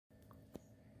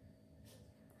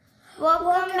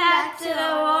Welcome back to the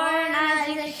Aurora and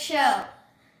Isaac Show.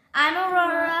 I'm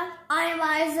Aurora. I'm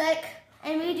Isaac.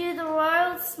 And we do the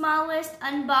world's smallest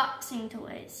unboxing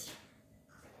toys.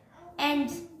 And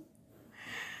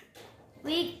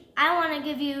I want to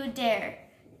give you a dare.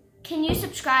 Can you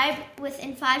subscribe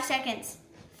within 5 seconds?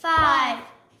 5,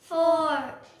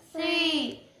 4,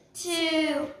 3,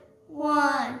 2,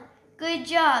 1. Good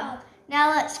job. Now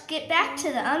let's get back to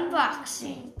the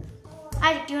unboxing.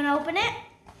 Isaac, do you want to open it?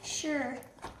 Sure.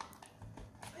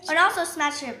 And also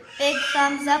smash your big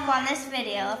thumbs up on this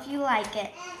video if you like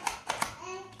it.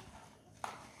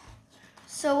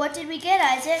 So what did we get,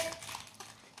 Isaac?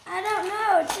 I don't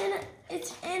know.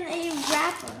 It's in a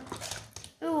wrapper.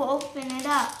 Ooh, open it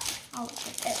up. Oh, look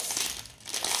at this.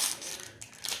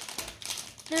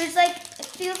 There's it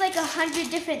feels like 100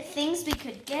 different things we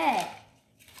could get.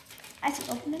 Isaac,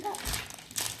 open it up.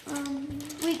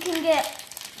 We can get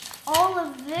all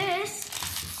of this.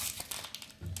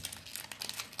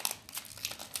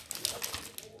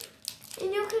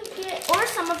 And you could get, or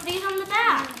some of these on the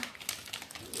back.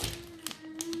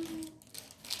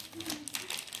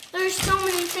 There's so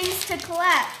many things to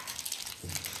collect.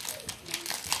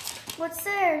 What's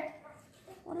there?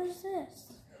 What is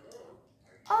this?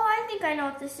 Oh, I think I know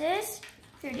what this is.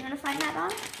 Here, do you want to find that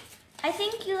on? I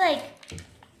think you I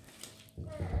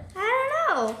don't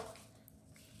know.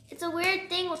 It's a weird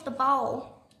thing with the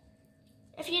ball.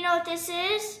 If you know what this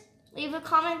is, leave a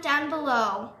comment down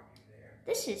below.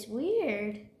 This is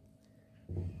weird.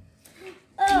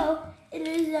 Oh, it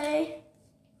is a...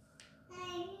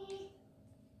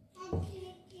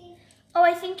 Oh,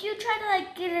 I think you try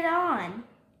to get it on.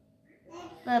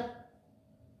 The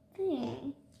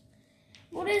thing.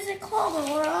 What is it called,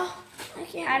 Aurora? I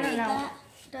can't read know. That.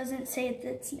 Doesn't say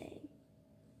its name.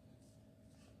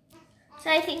 So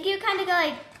I think you kind of go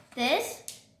like this.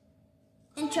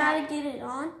 And try to get it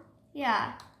on?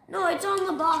 Yeah. No, it's on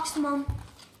the box, Mom.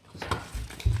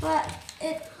 But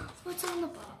what's on the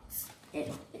box?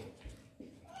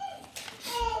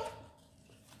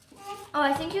 Oh,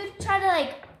 I think you try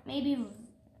to maybe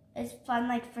it's fun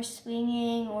for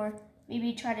swinging, or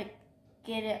maybe try to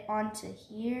get it onto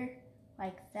here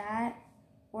like that,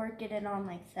 or get it on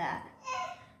like that.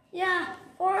 Yeah,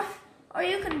 or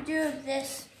you can do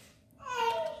this.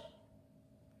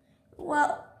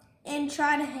 Well, and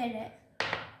try to hit it.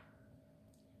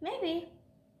 Maybe.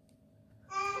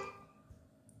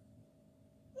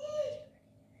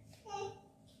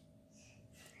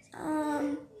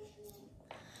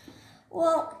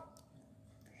 Well,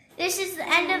 this is the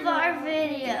end of our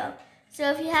video. So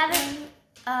if you haven't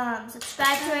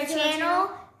subscribed to our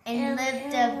channel and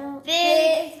left a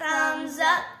big thumbs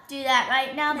up, do that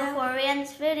right now before we end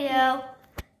this video.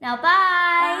 Now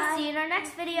bye. See you in our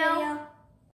next video.